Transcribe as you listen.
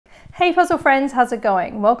Hey puzzle friends, how's it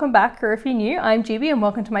going? Welcome back, or if you're new, I'm GB and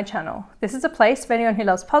welcome to my channel. This is a place for anyone who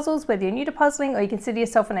loves puzzles, whether you're new to puzzling or you consider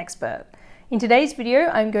yourself an expert. In today's video,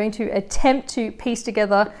 I'm going to attempt to piece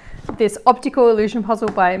together this optical illusion puzzle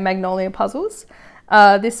by Magnolia Puzzles.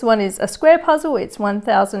 This one is a square puzzle, it's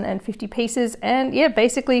 1050 pieces, and yeah,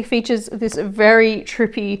 basically features this very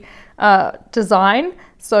trippy design.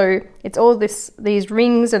 So it's all these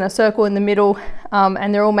rings and a circle in the middle,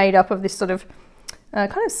 and they're all made up of this sort of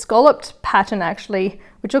kind of scalloped pattern actually,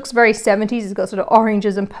 which looks very 70s. It's got sort of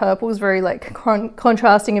oranges and purples, very like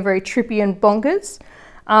contrasting and very trippy and bonkers.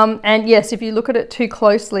 And yes, if you look at it too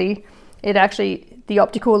closely, the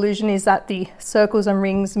optical illusion is that the circles and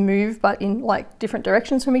rings move, but in like different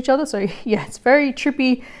directions from each other. So yeah, it's very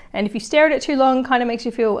trippy. And if you stare at it too long, kind of makes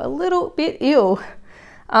you feel a little bit ill.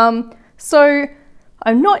 So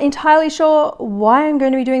I'm not entirely sure why I'm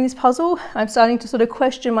going to be doing this puzzle. I'm starting to sort of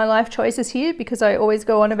question my life choices here because I always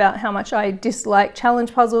go on about how much I dislike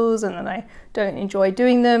challenge puzzles and that I don't enjoy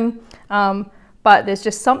doing them. But there's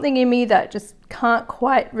just something in me that just can't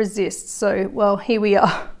quite resist. So, well, here we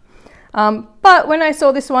are. But when I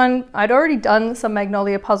saw this one, I'd already done some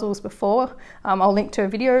Magnolia puzzles before. I'll link to a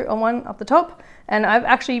video on one up the top. And I've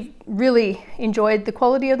actually really enjoyed the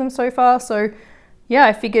quality of them so far. So yeah,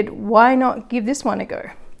 I figured why not give this one a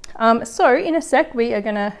go. So in a sec, we are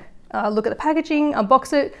gonna look at the packaging,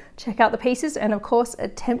 unbox it, check out the pieces, and of course,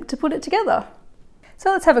 attempt to put it together.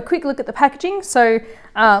 So let's have a quick look at the packaging. So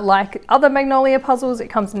like other Magnolia puzzles, it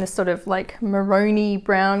comes in this sort of like maroony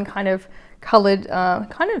brown kind of colored,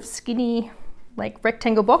 kind of skinny, like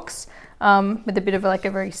rectangle box with a bit of like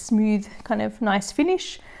a very smooth kind of nice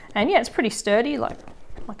finish. And yeah, it's pretty sturdy, like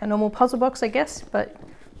a normal puzzle box, I guess, but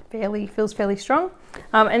feels fairly strong.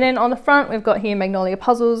 And then on the front, we've got here Magnolia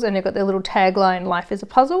Puzzles, and they've got their little tagline, life is a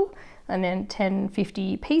puzzle, and then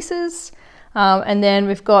 1050 pieces. And then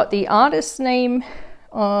we've got the artist's name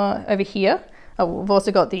over here. Oh, we've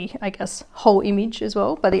also got the, I guess, whole image as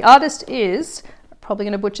well, but the artist is, probably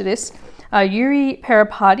going to butcher this, Yuri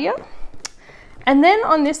Parapadia. And then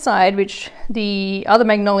on this side, which the other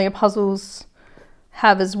Magnolia Puzzles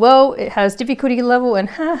have as well, it has difficulty level, and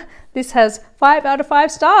this has 5 out of 5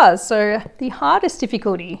 stars, so the hardest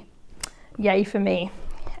difficulty. Yay for me.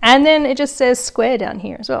 And then it just says square down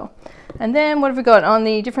here as well. And then what have we got on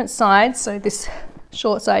the different sides? So this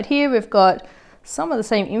short side here, we've got some of the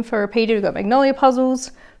same info repeated. We've got Magnolia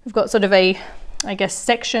Puzzles. We've got sort of a, I guess,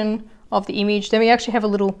 section of the image. Then we actually have a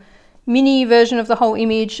little mini version of the whole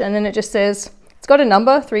image, and then it just says, it's got a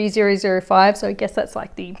number, 3005, so I guess that's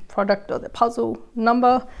like the product or the puzzle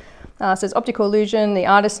number. It says optical illusion, the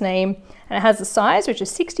artist name, and it has the size, which is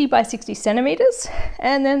 60 by 60 centimeters,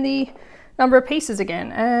 and then the number of pieces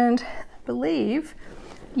again. And I believe,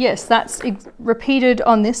 yes, that's repeated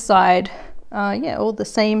on this side. Yeah, all the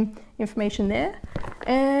same information there.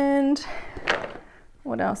 And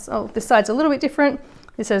what else? Oh, this side's a little bit different.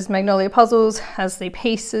 It says Magnolia Puzzles, has the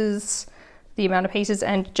pieces, the amount of pieces,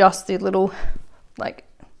 and just the little like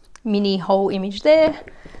mini whole image there.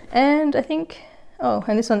 And I think, oh,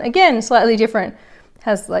 and this one again slightly different,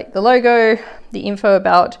 has like the logo, the info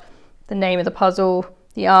about the name of the puzzle,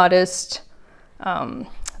 the artist,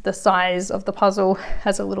 the size of the puzzle,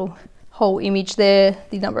 has a little whole image there,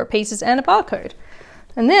 the number of pieces, and a barcode.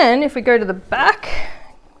 And then if we go to the back,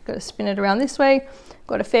 got to spin it around this way,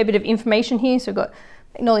 got a fair bit of information here. So we've got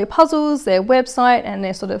Magnolia Puzzles, their website, and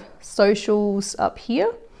their sort of socials up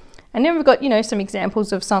here. And then we've got, you know, some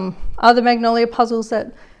examples of some other Magnolia puzzles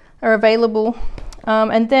that are available.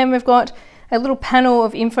 And then we've got a little panel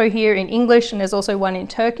of info here in English, and there's also one in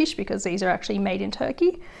Turkish because these are actually made in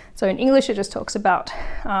Turkey. So in English, it just talks about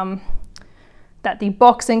that the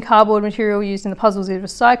box and cardboard material used in the puzzles is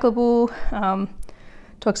recyclable.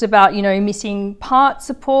 Talks about, you know, missing part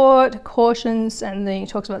support, cautions, and then it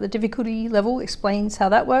talks about the difficulty level, explains how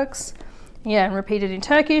that works. Yeah, and repeated in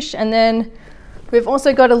Turkish. And then we've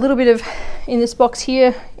also got a little bit of, in this box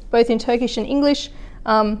here, both in Turkish and English,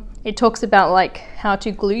 it talks about like how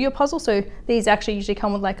to glue your puzzle. So these actually usually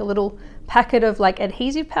come with like a little packet of like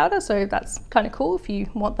adhesive powder. So that's kind of cool if you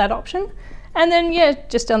want that option. And then yeah,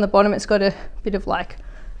 just down the bottom, it's got a bit of like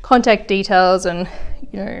contact details and,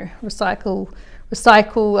 you know, recycle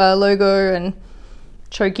logo and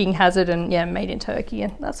choking hazard and yeah, made in Turkey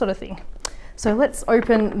and that sort of thing. So let's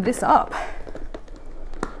open this up.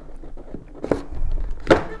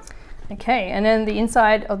 Okay, and then the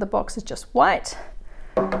inside of the box is just white.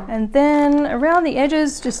 And then around the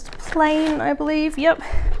edges, just plain, I believe, yep.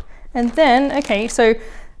 And then, okay, so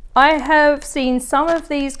I have seen some of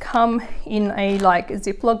these come in a like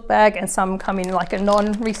Ziploc bag and some come in like a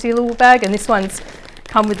non-resealable bag, and this one's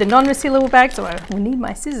come with the non-resealable bag, so I will need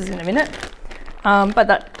my scissors in a minute. But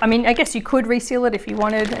that, I mean, I guess you could reseal it if you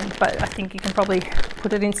wanted, but I think you can probably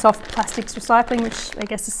put it in soft plastics recycling, which I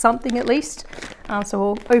guess is something at least. So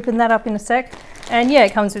we'll open that up in a sec. And yeah,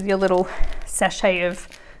 it comes with your little sachet of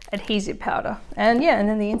adhesive powder. And yeah, and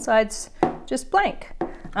then the inside's just blank.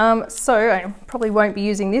 So I probably won't be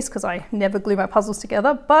using this because I never glue my puzzles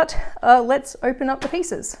together, but let's open up the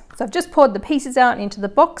pieces. So I've just poured the pieces out into the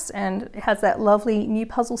box and it has that lovely new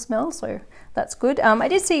puzzle smell, so that's good. I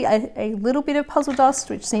did see a little bit of puzzle dust,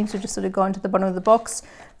 which seems to just sort of go into the bottom of the box.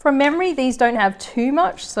 From memory, these don't have too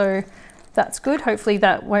much, so that's good. Hopefully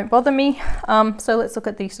that won't bother me. So let's look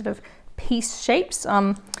at these sort of piece shapes.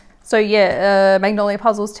 So yeah, Magnolia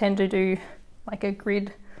Puzzles tend to do like a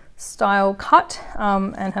grid style cut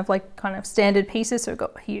and have like kind of standard pieces. So we've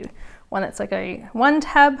got here one that's like a 1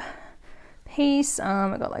 tab piece.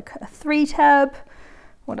 I've got like a 3 tab.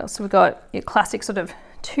 What else? We've got your classic sort of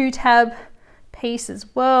 2 tab piece as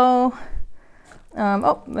well.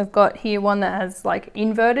 Oh, we've got here one that has like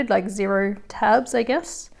inverted, like 0 tabs, I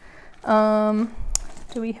guess. What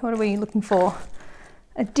are we looking for?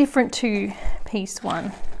 A different 2 piece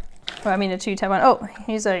one. Well, I mean a 2 tab one. Oh,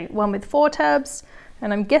 here's a one with 4 tabs.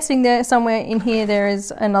 And I'm guessing there somewhere in here there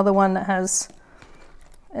is another one that has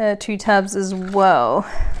 2 tabs as well.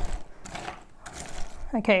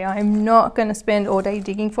 Okay, I'm not going to spend all day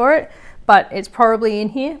digging for it, but it's probably in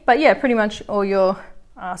here. But yeah, pretty much all your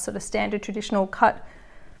sort of standard traditional cut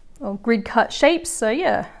or grid cut shapes. So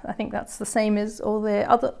yeah, I think that's the same as all the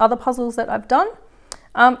other puzzles that I've done.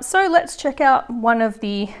 So let's check out one of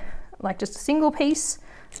the, like just a single piece.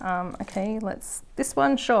 Okay, this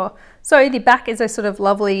one, sure. So the back is a sort of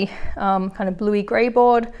lovely kind of bluey grey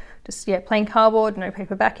board, just yeah, plain cardboard, no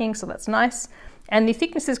paper backing, so that's nice. And the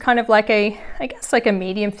thickness is kind of like I guess like a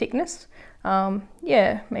medium thickness.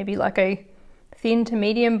 Yeah, maybe like a thin to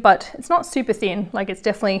medium, but it's not super thin. Like it's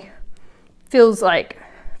definitely feels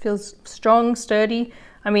strong, sturdy.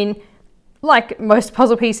 I mean, like most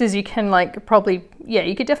puzzle pieces, you can like probably, yeah,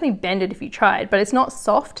 you could definitely bend it if you tried, but it's not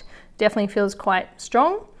soft. Definitely feels quite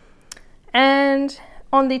strong. And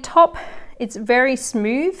on the top, it's very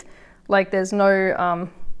smooth. Like there's no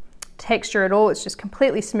texture at all. It's just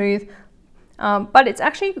completely smooth. But it's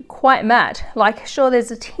actually quite matte. Like sure, there's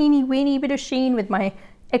a teeny weeny bit of sheen with my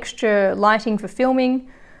extra lighting for filming.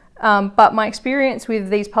 But my experience with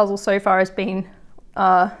these puzzles so far has been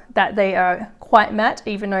that they are quite matte,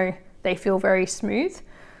 even though they feel very smooth.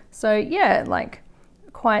 So yeah, like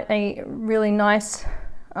quite a really nice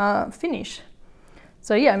finish.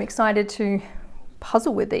 So yeah, I'm excited to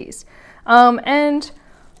puzzle with these. And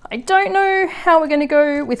I don't know how we're going to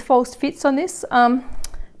go with false fits on this.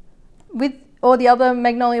 With all the other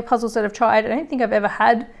Magnolia puzzles that I've tried, I don't think I've ever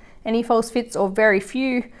had any false fits or very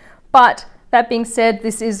few. But that being said,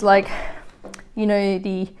 this is like, you know,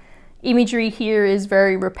 the imagery here is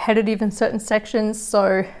very repetitive in certain sections,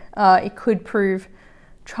 so it could prove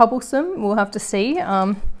troublesome. We'll have to see.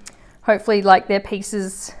 Hopefully like their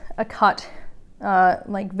pieces are cut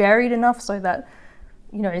like varied enough so that,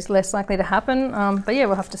 you know, it's less likely to happen. But yeah,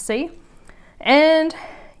 we'll have to see. And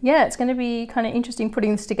yeah, it's going to be kind of interesting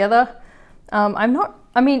putting this together.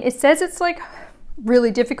 I mean, it says it's like really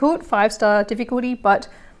difficult, 5-star difficulty, but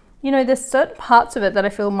you know, there's certain parts of it that I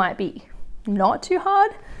feel might be not too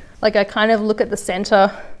hard. Like I kind of look at the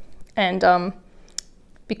center and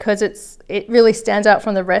because it really stands out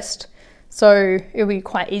from the rest. So it'll be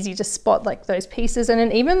quite easy to spot like those pieces. And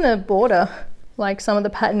then even the border, like some of the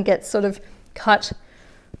pattern gets sort of cut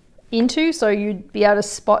into, so you'd be able to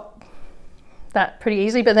spot that pretty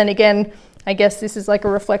easily. But then again, I guess this is like a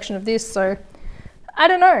reflection of this, so I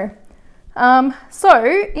don't know. So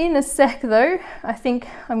in a sec though, I think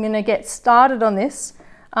I'm gonna get started on this.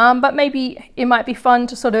 But maybe it might be fun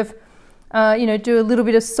to sort of, you know, do a little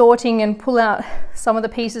bit of sorting and pull out some of the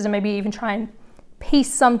pieces and maybe even try and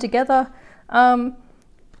piece some together,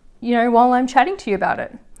 you know, while I'm chatting to you about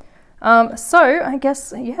it. So I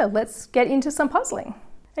guess, yeah, let's get into some puzzling.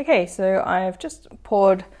 Okay, so I've just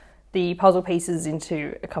poured the puzzle pieces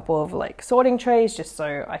into a couple of like sorting trays just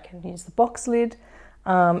so I can use the box lid.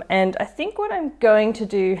 And I think what I'm going to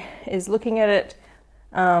do is looking at it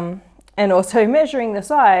and also measuring the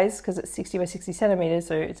size, because it's 60 by 60 centimeters,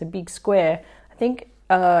 so it's a big square. I think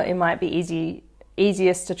it might be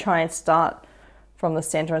easiest to try and start from the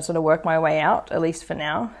center and sort of work my way out, at least for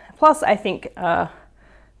now. Plus, I think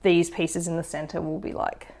these pieces in the center will be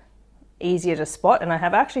like easier to spot, and I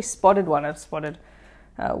have actually spotted one. I've spotted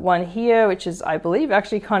one here, which is, I believe,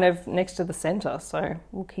 actually kind of next to the center, so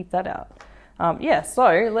we'll keep that out. Yeah,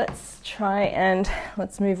 so let's try and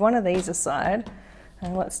let's move one of these aside.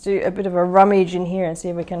 And let's do a bit of a rummage in here and see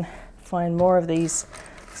if we can find more of these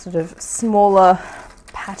sort of smaller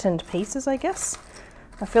patterned pieces, I guess.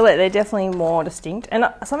 I feel like they're definitely more distinct.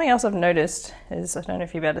 And something else I've noticed is, I don't know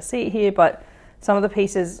if you'll be able to see it here, but some of the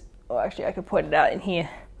pieces, well, actually I could point it out in here,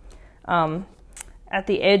 at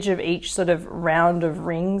the edge of each sort of round of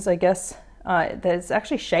rings, I guess, there's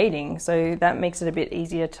actually shading. So that makes it a bit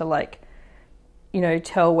easier to, like, you know,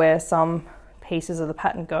 tell where some pieces of the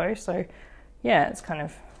pattern go. So yeah, it's kind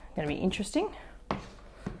of going to be interesting.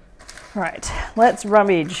 Right, let's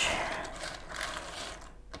rummage.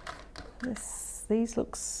 These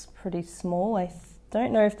looks pretty small. I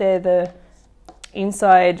don't know if they're the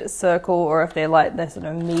inside circle or if they're like the sort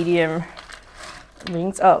of medium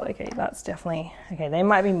rings. Oh, okay, that's definitely, okay, they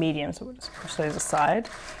might be medium, so we'll just push those aside.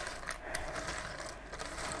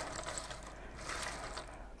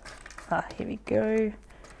 Ah, here we go.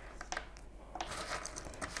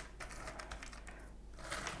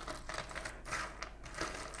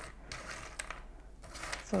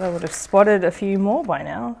 So I would have spotted a few more by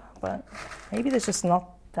now, but maybe there's just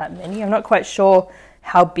not that many. I'm not quite sure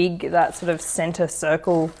how big that sort of center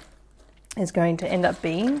circle is going to end up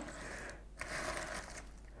being.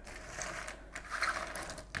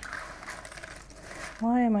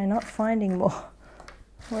 Why am I not finding more?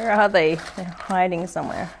 Where are they? They're hiding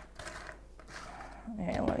somewhere.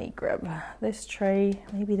 Okay, let me grab this tray.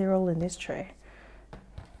 Maybe they're all in this tray.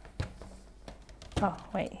 Oh,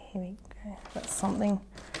 wait, here we go. That's something.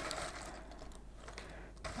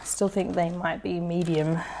 I still think they might be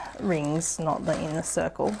medium rings, not the inner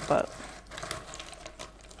circle, but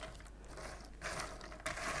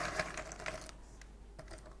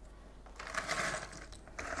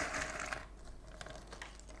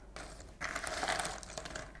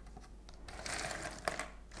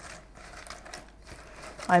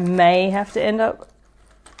I may have to end up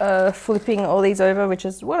flipping all these over, which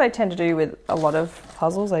is what I tend to do with a lot of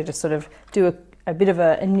puzzles. I just sort of do a bit of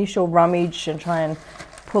an initial rummage and try and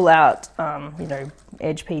pull out, you know,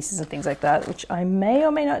 edge pieces and things like that, which I may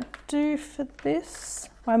or may not do for this.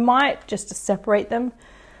 I might just to separate them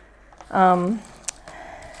and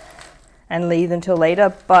leave them till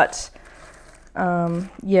later, but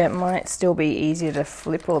yeah, it might still be easier to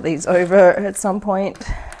flip all these over at some point.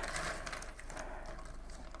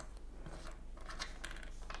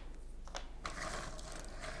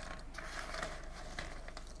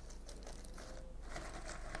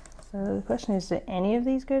 So the question is, do any of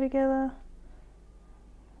these go together?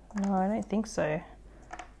 No, I don't think so.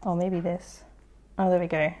 Oh, maybe this. Oh, there we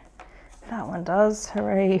go. That one does.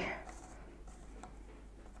 Hooray.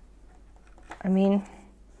 I mean,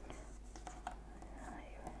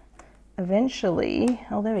 eventually,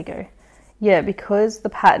 oh, there we go. Yeah, because the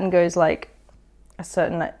pattern goes like a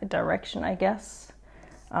certain direction, I guess.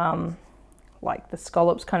 Like the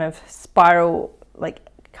scallops kind of spiral, like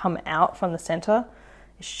come out from the center.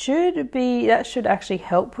 That should actually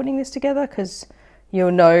help putting this together, because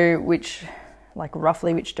you'll know which, like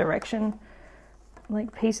roughly which direction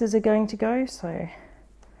like pieces are going to go. So,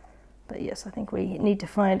 but yes, I think we need to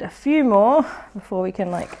find a few more before we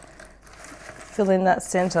can like fill in that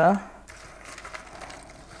center.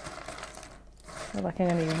 I feel like I'm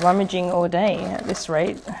going to be rummaging all day at this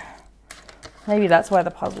rate. Maybe that's why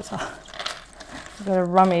the puzzles are. I've got to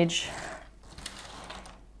rummage.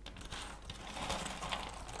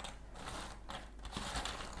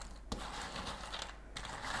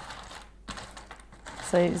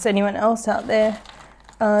 So does anyone else out there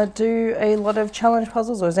do a lot of challenge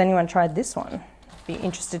puzzles, or has anyone tried this one? Be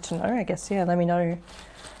interested to know, I guess. Yeah, let me know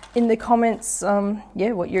in the comments,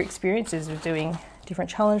 yeah, what your experience is with doing different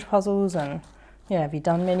challenge puzzles, and yeah, have you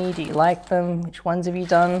done many? Do you like them? Which ones have you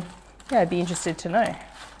done? Yeah, I'd be interested to know.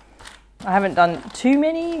 I haven't done too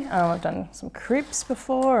many. I've done some crypts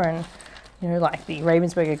before, and you know, like the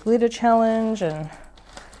Ravensburger glitter challenge, and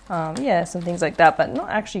yeah, some things like that, but not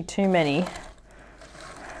actually too many.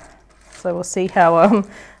 So we'll see how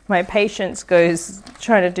my patience goes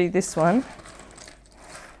trying to do this one.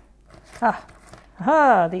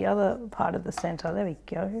 The other part of the center. There we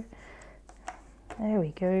go. There we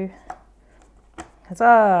go.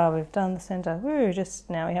 Huzzah, we've done the center. Woo, just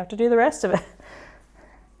now we have to do the rest of it.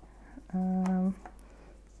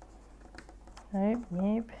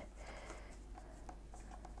 Nope.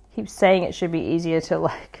 Keep saying it should be easier to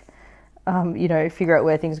like, you know, figure out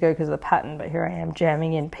where things go because of the pattern, but here I am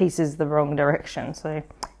jamming in pieces the wrong direction. So,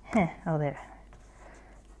 oh, there.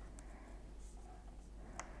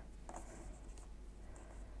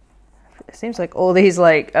 It seems like all these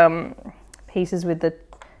like pieces with the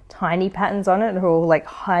tiny patterns on it are all like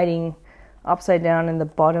hiding upside down in the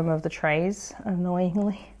bottom of the trays,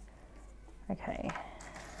 annoyingly. Okay,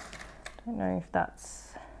 Don't know if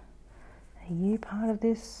that's, are you part of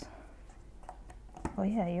this? Oh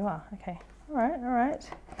yeah, you are. Okay. All right.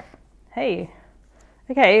 Hey.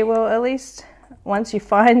 Okay, well, at least once you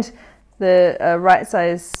find the right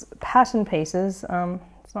size pattern pieces,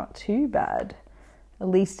 it's not too bad. At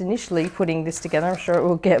least initially putting this together. I'm sure it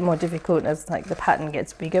will get more difficult as like the pattern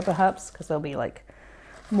gets bigger perhaps, because there'll be like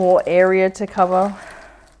more area to cover.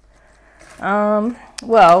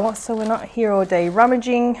 Well, so we're not here all day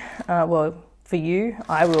rummaging. Well, for you,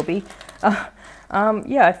 I will be.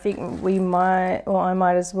 Yeah, I think I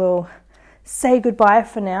might as well say goodbye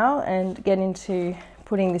for now and get into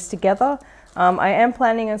putting this together. I am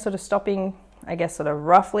planning on sort of stopping, I guess, sort of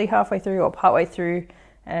roughly halfway through or partway through,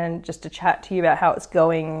 and just to chat to you about how it's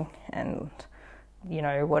going and, you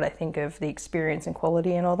know, what I think of the experience and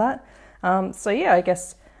quality and all that. So yeah, I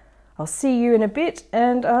guess I'll see you in a bit,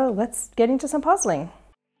 and let's get into some puzzling.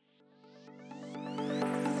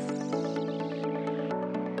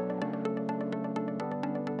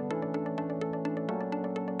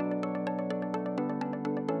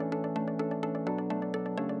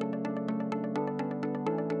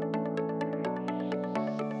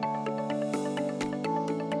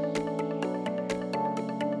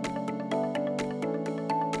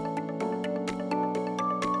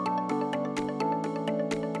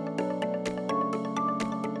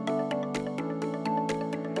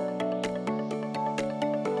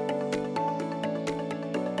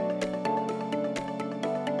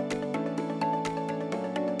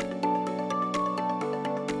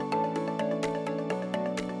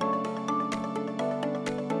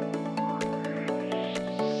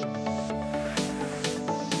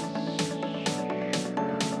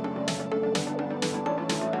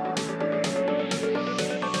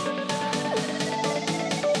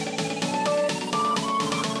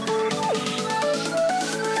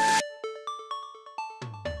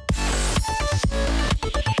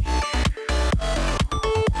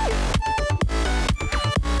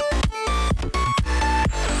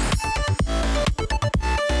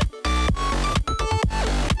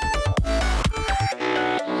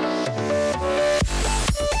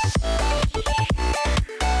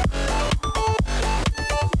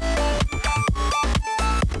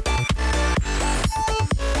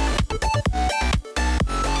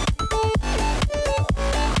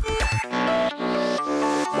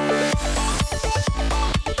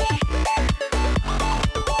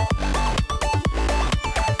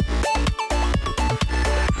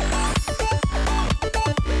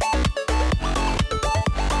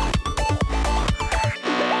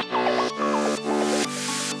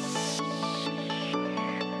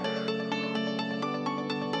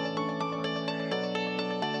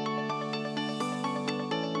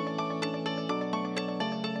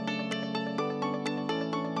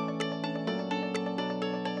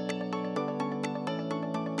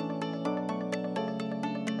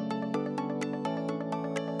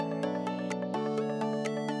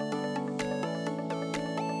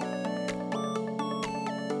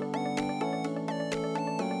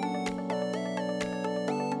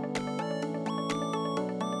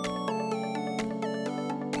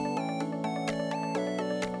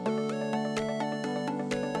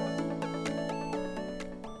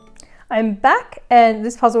 I'm back, and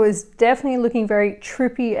this puzzle is definitely looking very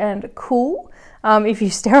trippy and cool. If you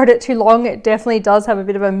stare at it too long, it definitely does have a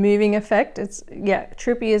bit of a moving effect. Yeah,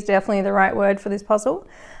 trippy is definitely the right word for this puzzle.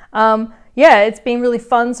 Yeah, it's been really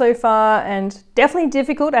fun so far and definitely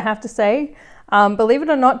difficult, I have to say. Believe it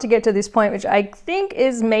or not, to get to this point, which I think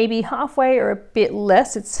is maybe halfway or a bit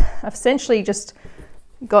less, I've essentially just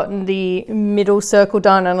gotten the middle circle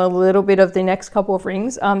done and a little bit of the next couple of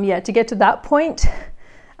rings. Yeah, to get to that point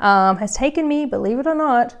has taken me, believe it or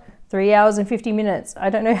not, 3 hours and 50 minutes. I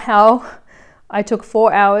don't know how I took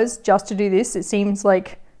 4 hours just to do this. It seems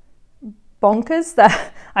like bonkers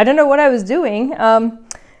that I don't know what I was doing.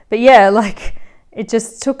 But yeah, like it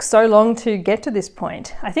just took so long to get to this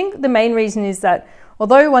point. I think the main reason is that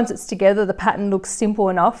although once it's together, the pattern looks simple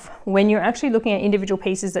enough, when you're actually looking at individual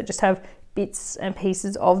pieces that just have bits and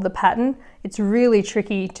pieces of the pattern, it's really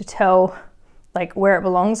tricky to tell like where it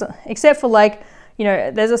belongs, except for like, you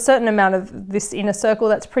know, there's a certain amount of this inner circle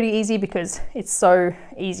that's pretty easy because it's so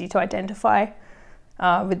easy to identify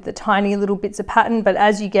with the tiny little bits of pattern. But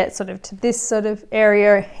as you get sort of to this sort of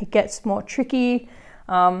area, it gets more tricky.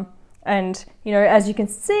 And, you know, as you can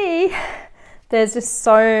see, there's just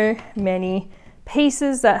so many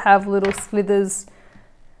pieces that have little slithers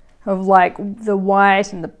of like the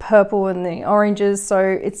white and the purple and the oranges. So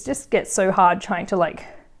it just gets so hard trying to like,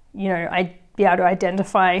 you know, be able to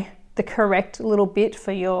identify the correct little bit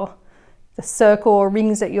for the circle or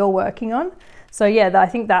rings that you're working on. So yeah, I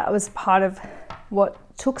think that was part of what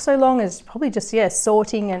took so long, is probably just, yeah,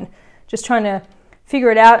 sorting and just trying to figure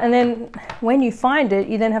it out. And then when you find it,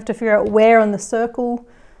 you then have to figure out where on the circle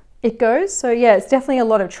it goes. So yeah, it's definitely a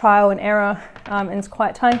lot of trial and error, and it's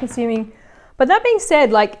quite time consuming. But that being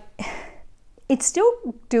said, like, it's still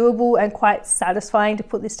doable and quite satisfying to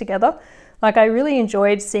put this together. Like, I really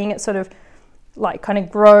enjoyed seeing it sort of like kind of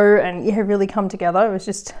grow and, yeah, really come together. It was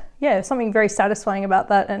just, yeah, something very satisfying about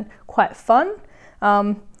that and quite fun.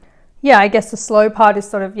 Yeah, I guess the slow part is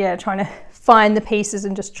sort of, yeah, trying to find the pieces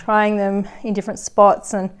and just trying them in different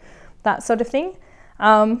spots and that sort of thing.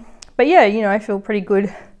 But yeah, you know, I feel pretty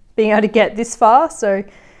good being able to get this far. So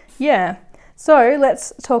yeah, so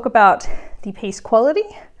let's talk about the piece quality.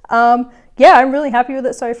 Yeah, I'm really happy with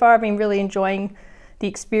it so far. I've been really enjoying the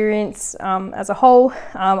experience as a whole.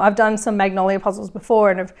 I've done some Magnolia puzzles before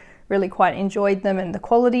and have really quite enjoyed them and the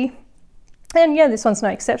quality. And yeah, this one's no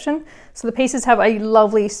exception. So the pieces have a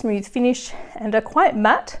lovely smooth finish and are quite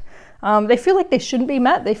matte. They feel like they shouldn't be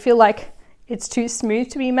matte. They feel like it's too smooth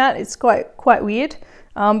to be matte. It's quite weird.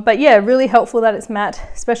 But yeah, really helpful that it's matte,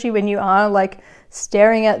 especially when you are like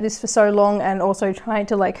staring at this for so long and also trying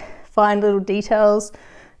to like find little details.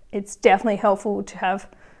 It's definitely helpful to have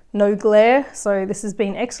no glare. So this has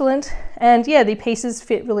been excellent. And yeah, the pieces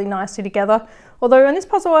fit really nicely together. Although on this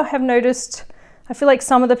puzzle I have noticed, I feel like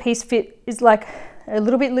some of the piece fit is like a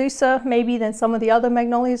little bit looser maybe than some of the other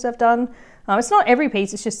Magnolias I've done. It's not every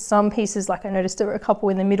piece, it's just some pieces. Like I noticed there were a couple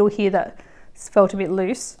in the middle here that felt a bit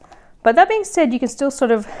loose. But that being said, you can still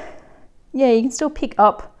sort of, yeah, you can still pick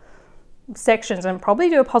up sections and probably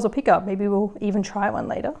do a puzzle pickup. Maybe we'll even try one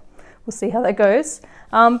later. We'll see how that goes.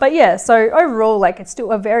 But yeah, so overall, like, it's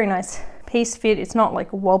still a very nice piece fit. It's not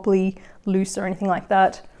like wobbly, loose or anything like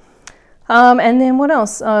that. And then what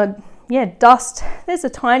else? Yeah, dust. There's a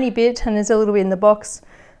tiny bit and there's a little bit in the box.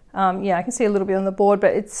 Yeah, I can see a little bit on the board,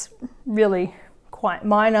 but it's really quite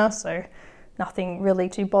minor, so nothing really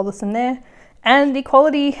too bothersome there. And the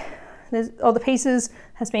quality of the pieces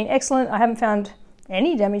has been excellent. I haven't found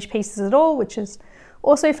any damaged pieces at all, which is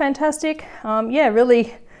also fantastic. Yeah,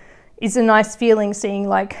 really is a nice feeling seeing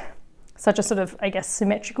like such a sort of, I guess,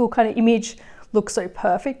 symmetrical kind of image look so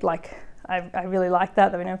perfect. Like I really like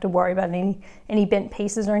that we don't have to worry about any bent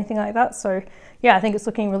pieces or anything like that. So yeah, I think it's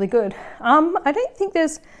looking really good. I don't think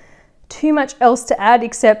there's too much else to add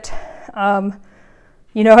except,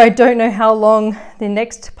 you know, I don't know how long the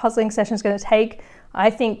next puzzling session is going to take. I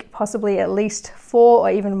think possibly at least 4 or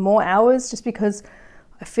even more hours, just because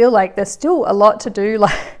I feel like there's still a lot to do.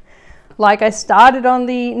 Like I started on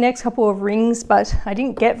the next couple of rings, but I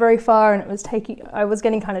didn't get very far and I was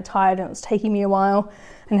getting kind of tired and it was taking me a while.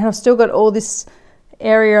 And I've still got all this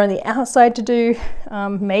area on the outside to do.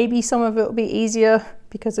 Maybe some of it will be easier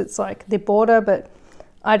because it's like the border, but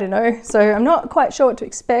I don't know. So I'm not quite sure what to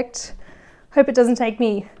expect. Hope it doesn't take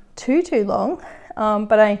me too long.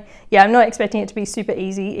 But I'm not expecting it to be super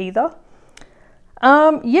easy either.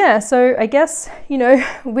 Yeah, so I guess, you know,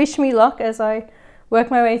 wish me luck as I work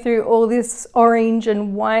my way through all this orange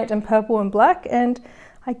and white and purple and black, and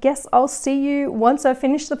I guess I'll see you once I've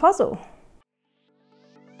finished the puzzle.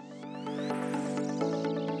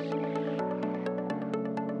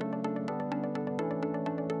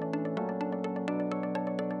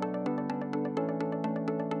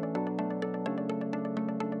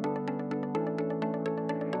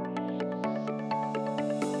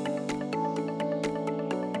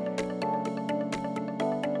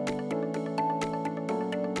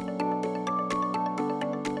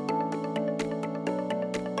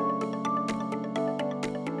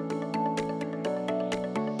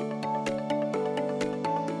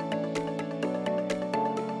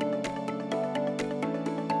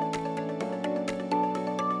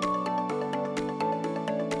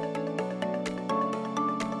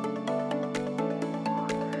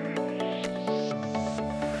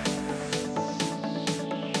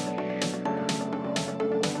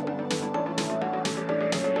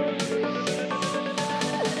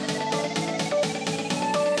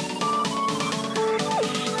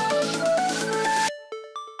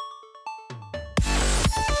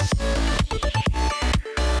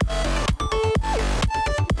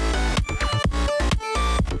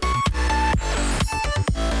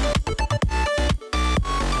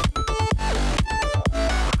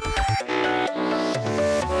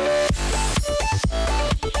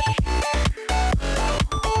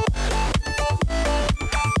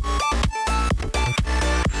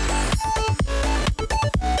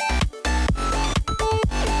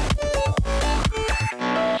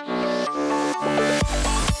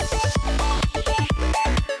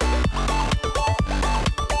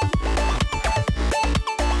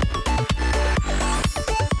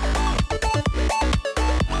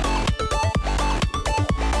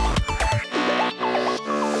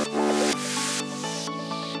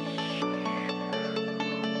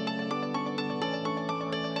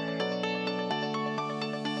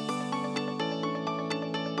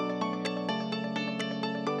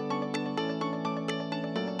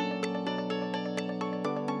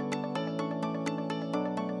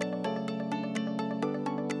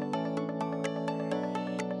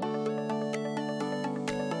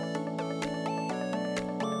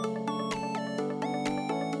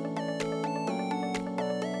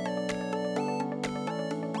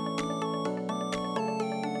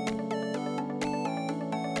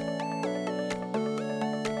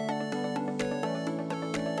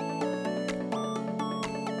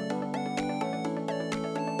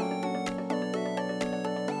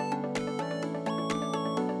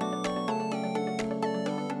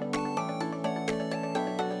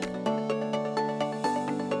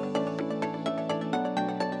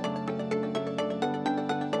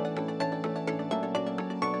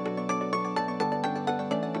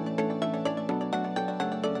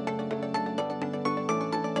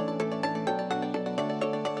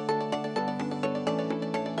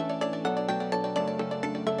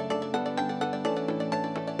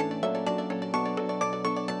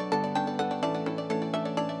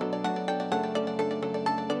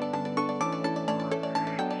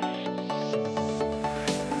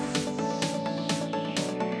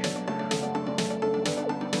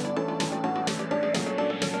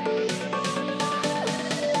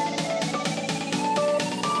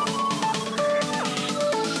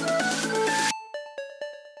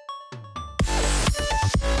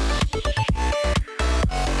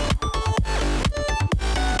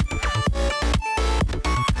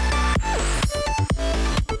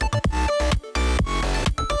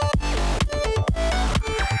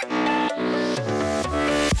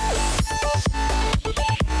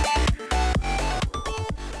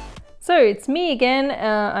 So it's me again,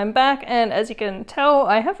 I'm back, and as you can tell,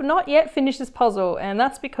 I have not yet finished this puzzle, and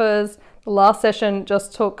that's because the last session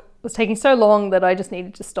was taking so long that I just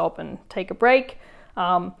needed to stop and take a break.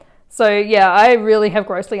 So yeah, I really have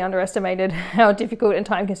grossly underestimated how difficult and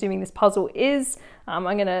time consuming this puzzle is. I'm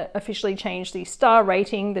going to officially change the star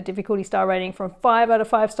rating, the difficulty star rating, from 5 out of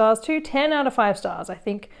 5 stars to 10 out of 5 stars. I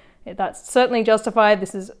think that's certainly justified.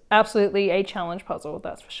 This is absolutely a challenge puzzle,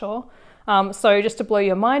 that's for sure. So just to blow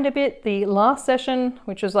your mind a bit, the last session,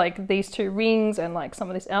 which was like these 2 rings and like some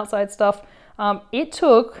of this outside stuff, it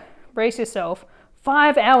took, brace yourself,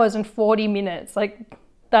 5 hours and 40 minutes. Like,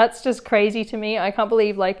 that's just crazy to me. I can't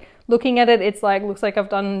believe, like, looking at it, it's like, looks like I've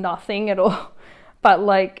done nothing at all. But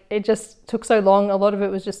like, it just took so long. A lot of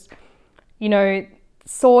it was just, you know,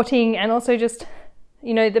 sorting, and also just,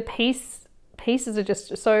 you know, the pieces are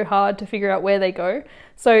just so hard to figure out where they go.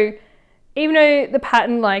 So even though the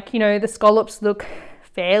pattern, like, you know, the scallops look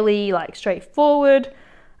fairly like straightforward,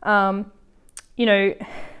 you know,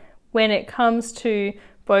 when it comes to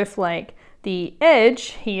both like the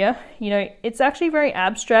edge here, you know, it's actually very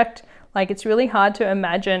abstract. Like, it's really hard to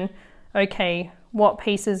imagine, okay, what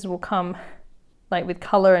pieces will come, like with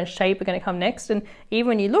color and shape, are going to come next. And even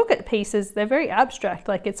when you look at pieces, they're very abstract.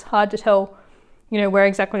 Like, it's hard to tell, you know, where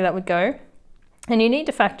exactly that would go. And you need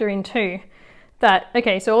to factor in too that,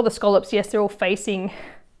 okay, so all the scallops, yes, they're all facing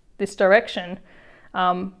this direction,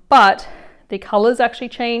 but the colors actually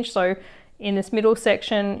change. So in this middle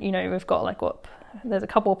section, you know, we've got like there's a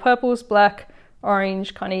couple of purples, black,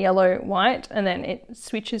 orange, kind of yellow, white, and then it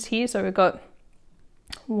switches here. So we've got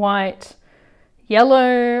white,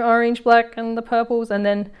 yellow, orange, black, and the purples, and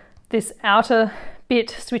then this outer bit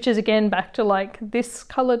switches again back to like this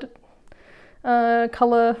colored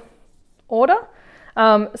color order.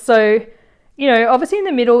 So, you know, obviously in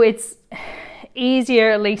the middle, it's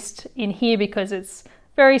easier, at least in here, because it's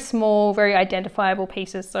very small, very identifiable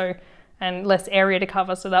pieces, so, and less area to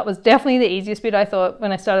cover. So that was definitely the easiest bit. I thought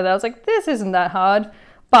when I started that, I was like, this isn't that hard.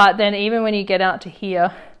 But then even when you get out to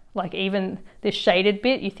here, like even this shaded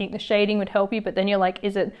bit, you think the shading would help you, but then you're like,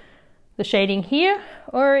 is it the shading here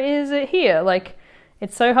or is it here? Like,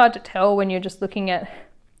 it's so hard to tell when you're just looking at,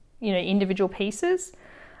 you know, individual pieces.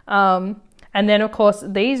 And then of course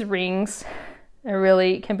these rings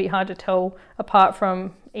really can be hard to tell apart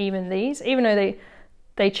from even these, even though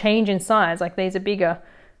they change in size. Like, these are bigger.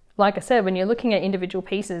 Like I said, when you're looking at individual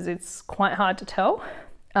pieces, it's quite hard to tell.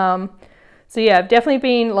 So yeah, I've definitely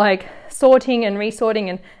been like sorting and resorting,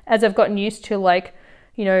 and as I've gotten used to, like,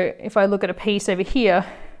 you know, if I look at a piece over here,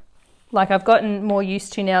 like I've gotten more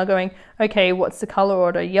used to now going, okay, what's the color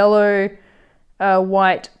order? Yellow,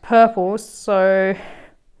 white, purple. So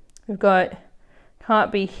we've got,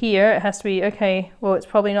 can't be here, it has to be, okay, well, it's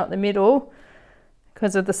probably not the middle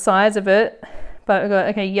because of the size of it, but we've got,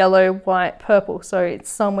 okay, yellow, white, purple, so it's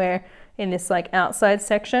somewhere in this like outside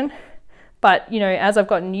section. But, you know, as I've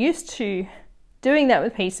gotten used to doing that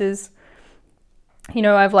with pieces, you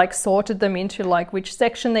know, I've like sorted them into like which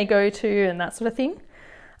section they go to and that sort of thing.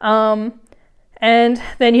 And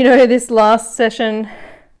then, you know, this last session,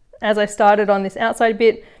 as I started on this outside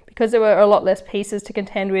bit, because there were a lot less pieces to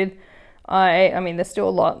contend with, I mean, there's still a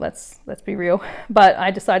lot, let's be real, but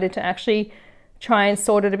I decided to actually try and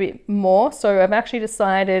sort it a bit more. So I've actually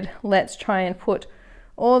decided, let's try and put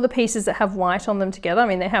all the pieces that have white on them together. I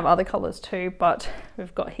mean, they have other colors too, but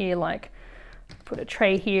we've got here, like, put a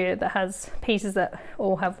tray here that has pieces that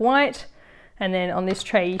all have white. And then on this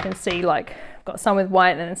tray, you can see, like, I've got some with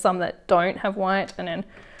white and then some that don't have white. And then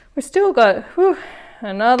we've still got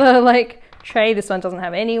another like tray. This one doesn't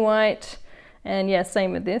have any white. And yeah,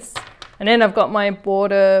 same with this. And then I've got my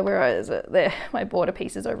border, where is it? There, my border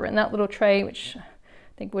pieces over in that little tray, which I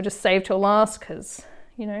think we'll just save till last because,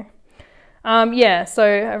 you know. Yeah,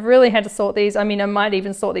 so I've really had to sort these. I mean, I might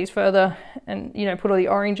even sort these further and, you know, put all the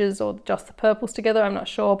oranges or just the purples together. I'm not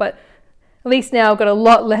sure, but at least now I've got a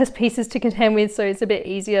lot less pieces to contend with, so it's a bit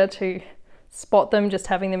easier to spot them just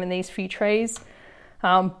having them in these few trays.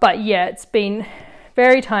 But yeah, it's been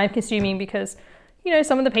very time consuming because, you know,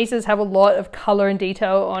 some of the pieces have a lot of color and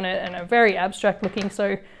detail on it and are very abstract looking.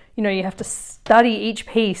 So, you know, you have to study each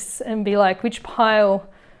piece and be like, which pile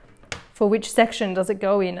for which section does it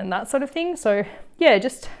go in and that sort of thing. So yeah,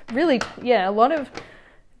 just really, yeah, a lot of,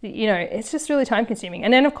 you know, it's just really time consuming.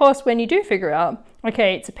 And then of course, when you do figure out,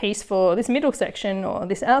 okay, it's a piece for this middle section or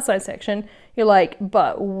this outside section, you're like,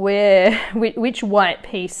 but where, which white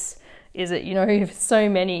piece is it? You know, you have so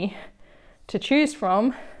many to choose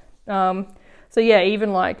from. So yeah,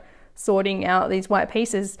 even like sorting out these white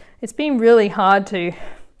pieces, it's been really hard to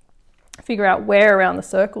figure out where around the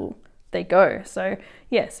circle they go. So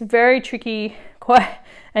yes, very tricky quite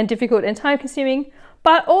and difficult and time consuming.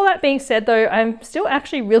 But all that being said though, I'm still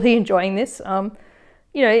actually really enjoying this.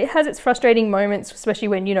 You know, it has its frustrating moments, especially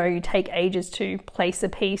when, you know, you take ages to place a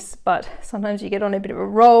piece, but sometimes you get on a bit of a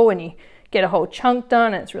roll and you get a whole chunk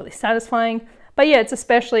done and it's really satisfying. But yeah, it's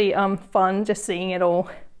especially fun just seeing it all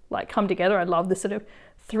like come together. I love the sort of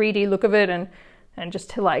 3D look of it and just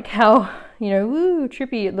to like how, you know, woo,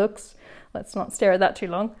 trippy it looks. Let's not stare at that too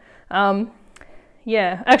long.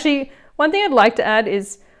 Yeah, actually, one thing I'd like to add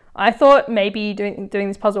is I thought maybe doing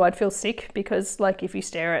this puzzle I'd feel sick because like if you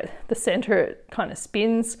stare at the center it kind of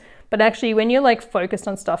spins, but actually when you're like focused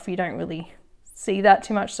on stuff you don't really see that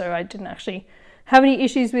too much, so I didn't actually have any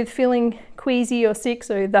issues with feeling queasy or sick,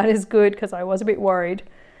 so that is good because I was a bit worried.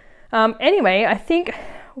 Anyway, I think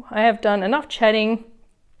I have done enough chatting.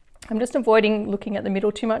 I'm just avoiding looking at the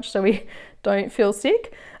middle too much so we don't feel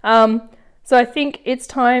sick. So I think it's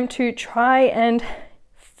time to try and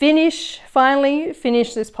finally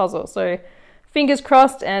finish this puzzle. So fingers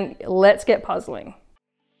crossed and let's get puzzling.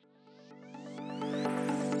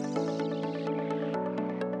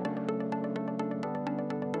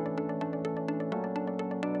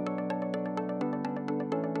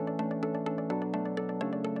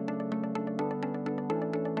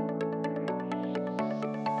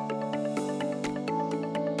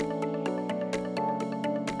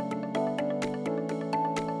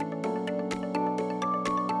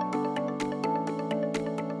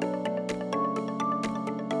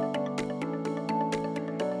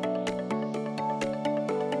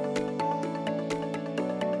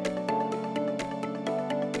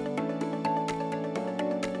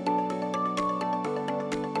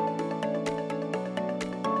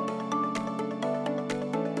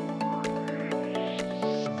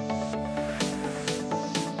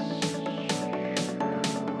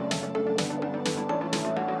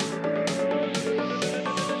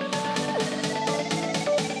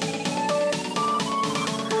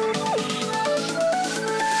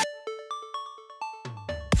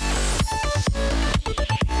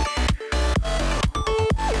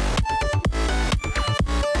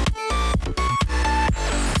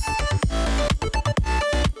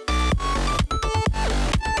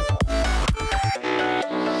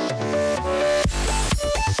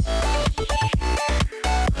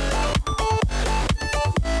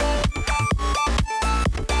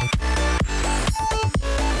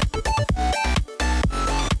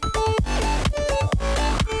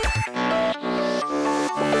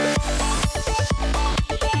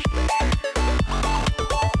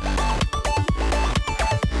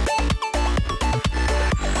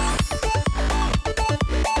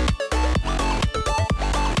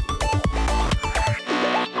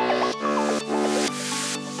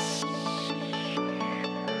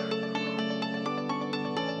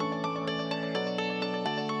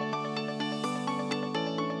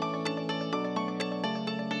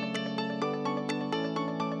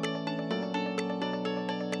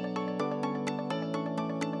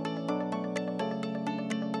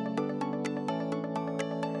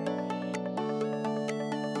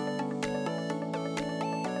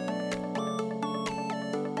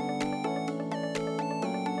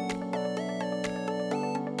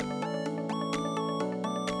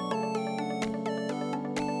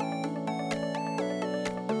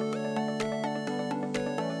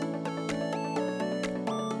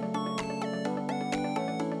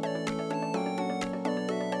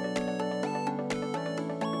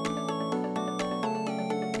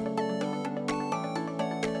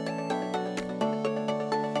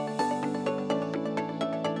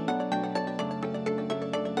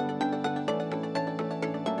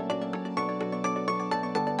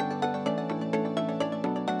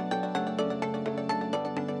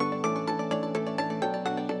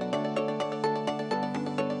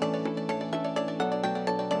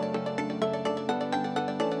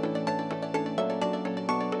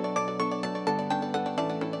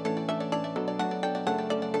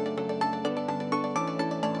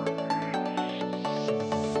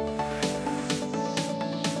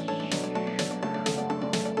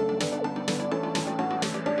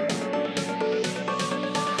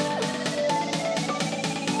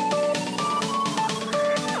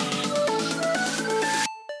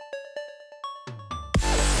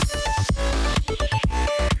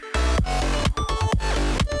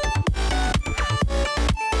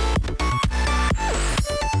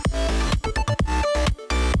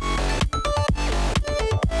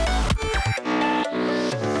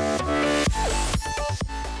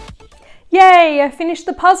 Yay, I finished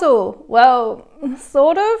the puzzle. Well,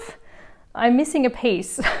 sort of. I'm missing a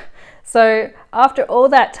piece. So after all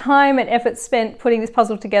that time and effort spent putting this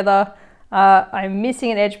puzzle together, I'm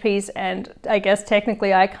missing an edge piece, and I guess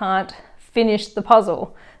technically I can't finish the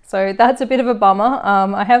puzzle. So that's a bit of a bummer.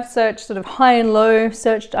 I have searched sort of high and low,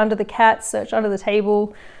 searched under the cat, searched under the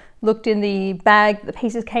table, looked in the bag the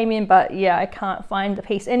pieces came in, but yeah, I can't find the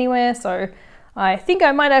piece anywhere. So I think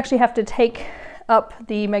I might actually have to take up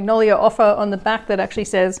the Magnolia offer on the back that actually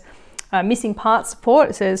says missing part support.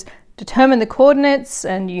 It says determine the coordinates,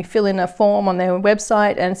 and you fill in a form on their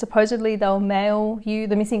website, and supposedly they'll mail you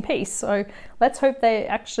the missing piece. So let's hope they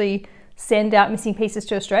actually send out missing pieces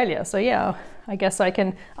to Australia. So yeah, I guess I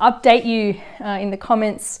can update you in the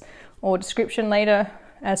comments or description later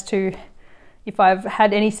as to if I've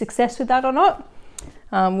had any success with that or not.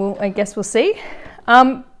 I guess we'll see.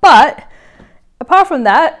 But apart from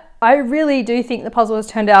that, I really do think the puzzle has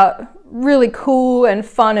turned out really cool and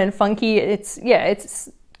fun and funky. It's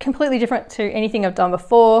completely different to anything I've done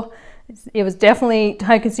before. It was definitely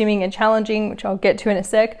time consuming and challenging, which I'll get to in a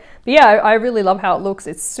sec. But yeah, I really love how it looks.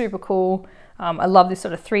 It's super cool. I love this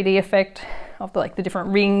sort of 3D effect of the different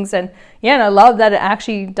rings, and yeah, and I love that it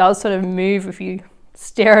actually does sort of move if you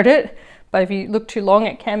stare at it. But if you look too long,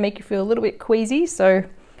 it can make you feel a little bit queasy. So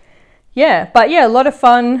yeah, but yeah, a lot of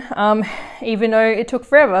fun, even though it took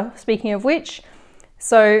forever, speaking of which.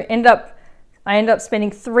 So I ended up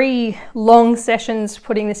spending 3 long sessions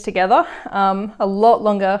putting this together, a lot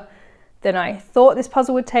longer than I thought this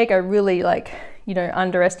puzzle would take. I really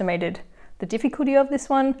underestimated the difficulty of this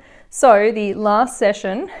one. So the last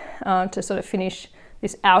session to sort of finish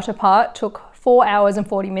this outer part took 4 hours and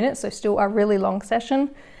 40 minutes, so still a really long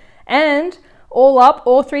session. And all up,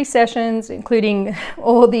 all 3 sessions, including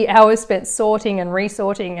all the hours spent sorting and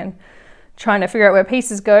resorting and trying to figure out where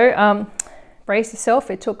pieces go, brace yourself,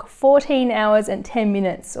 it took 14 hours and 10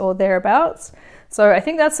 minutes or thereabouts. So I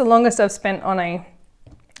think that's the longest I've spent on a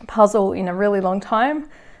puzzle in a really long time.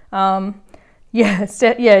 Yeah,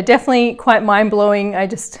 definitely quite mind-blowing.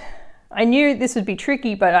 I knew this would be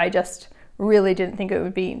tricky, but I just really didn't think it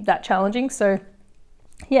would be that challenging. So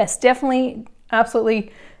yes, definitely,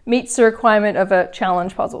 absolutely meets the requirement of a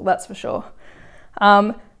challenge puzzle, that's for sure.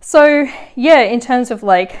 So yeah, in terms of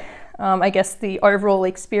I guess the overall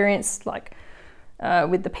experience,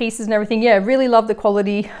 with the pieces and everything, yeah, really love the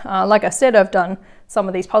quality. Like I said, I've done some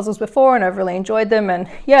of these puzzles before and I've really enjoyed them, and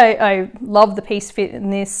yeah, I love the piece fit in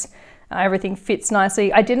this. Everything fits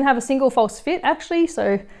nicely. I didn't have a single false fit actually,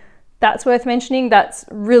 so that's worth mentioning. That's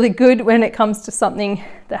really good when it comes to something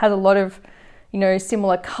that has a lot of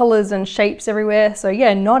similar colors and shapes everywhere. So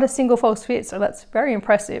yeah, not a single false fit, so that's very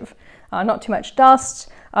impressive. Not too much dust,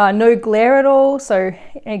 no glare at all, so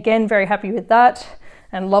again, very happy with that,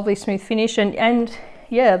 and lovely smooth finish, and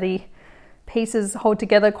yeah, the pieces hold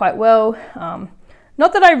together quite well.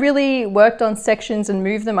 Not that I really worked on sections and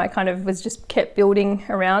moved them, I kind of just kept building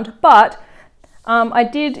around, but I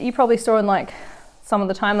did, you probably saw in some of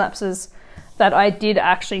the time lapses, that I did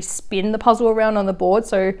actually spin the puzzle around on the board,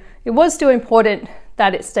 so it was still important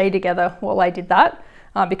that it stayed together while I did that,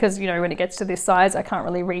 because when it gets to this size, I can't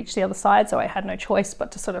really reach the other side, so I had no choice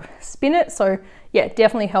but to sort of spin it. So yeah, it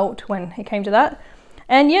definitely helped when it came to that.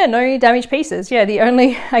 And yeah, no damaged pieces. Yeah, the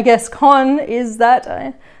only, I guess, con is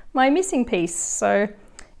that my missing piece. So,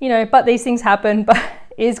 but these things happen, but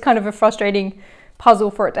it is kind of a frustrating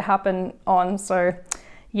puzzle for it to happen on. So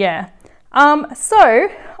yeah. So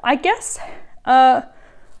I guess the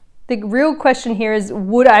real question here is,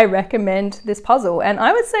 would I recommend this puzzle? And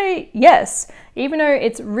I would say yes, even though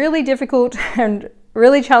it's really difficult and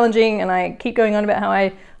really challenging, and I keep going on about how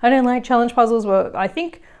I don't like challenge puzzles. Well, I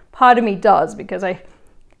think part of me does, because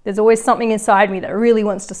there's always something inside me that really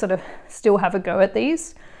wants to sort of still have a go at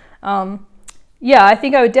these. Yeah, I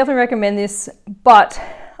think I would definitely recommend this, but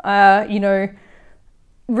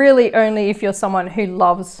really only if you're someone who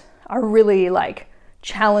loves a really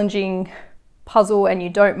challenging puzzle and you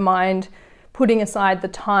don't mind putting aside the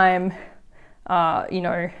time,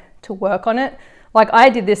 to work on it. I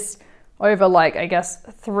did this over I guess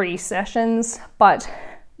 3 sessions, but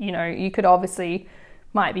you could obviously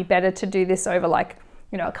might be better to do this over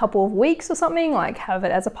a couple of weeks or something, have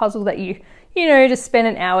it as a puzzle that you just spend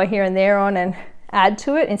an hour here and there on and add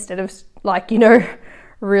to it, instead of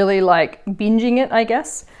really binging it, I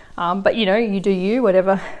guess. But you do you,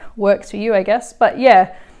 whatever works for you, I guess. But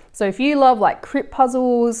yeah, so if you love crypt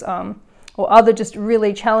puzzles or other just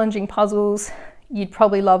really challenging puzzles, you'd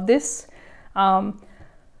probably love this.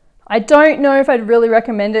 I don't know if I'd really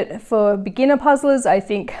recommend it for beginner puzzlers. I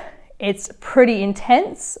think it's pretty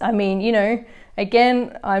intense. I mean,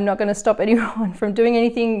 again, I'm not going to stop anyone from doing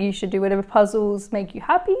anything. You should do whatever puzzles make you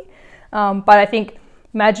happy. But I think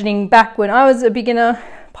imagining back when I was a beginner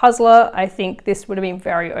puzzler, I think this would have been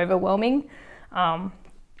very overwhelming.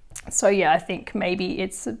 So yeah, I think maybe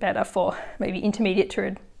it's better for maybe intermediate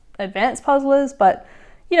to advanced puzzlers, but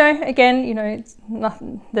you know, again, you know, it's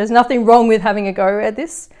nothing, there's nothing wrong with having a go at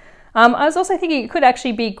this. I was also thinking it could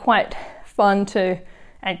actually be quite fun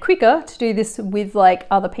and quicker to do this with like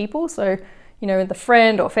other people. So, you know, with a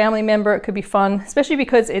friend or family member, it could be fun, especially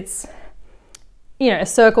because it's, you know, a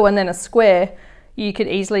circle and then a square. You could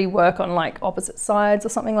easily work on like opposite sides or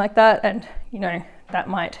something like that. And, you know, that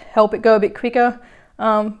might help it go a bit quicker.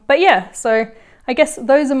 But yeah, so I guess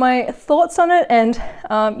those are my thoughts on it. And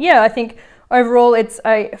yeah, I think overall it's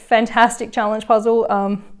a fantastic challenge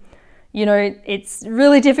puzzle. You know, it's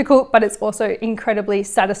really difficult, but it's also incredibly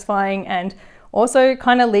satisfying and also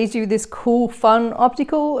kind of leaves you this cool, fun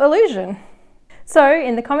optical illusion. So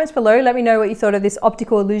in the comments below, let me know what you thought of this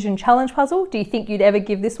optical illusion challenge puzzle. Do you think you'd ever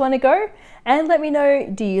give this one a go? And let me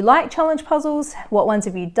know, do you like challenge puzzles? What ones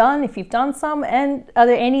have you done, if you've done some, and are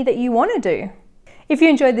there any that you want to do? If you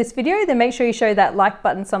enjoyed this video, then make sure you show that like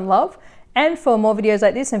button some love. And for more videos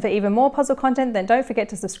like this and for even more puzzle content, then don't forget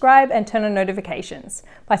to subscribe and turn on notifications.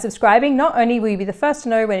 By subscribing, not only will you be the first to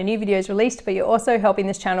know when a new video is released, but you're also helping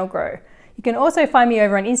this channel grow. You can also find me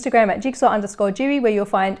over on Instagram at jigsaw_Juby, where you'll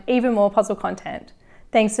find even more puzzle content.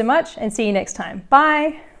 Thanks so much and see you next time.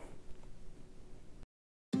 Bye!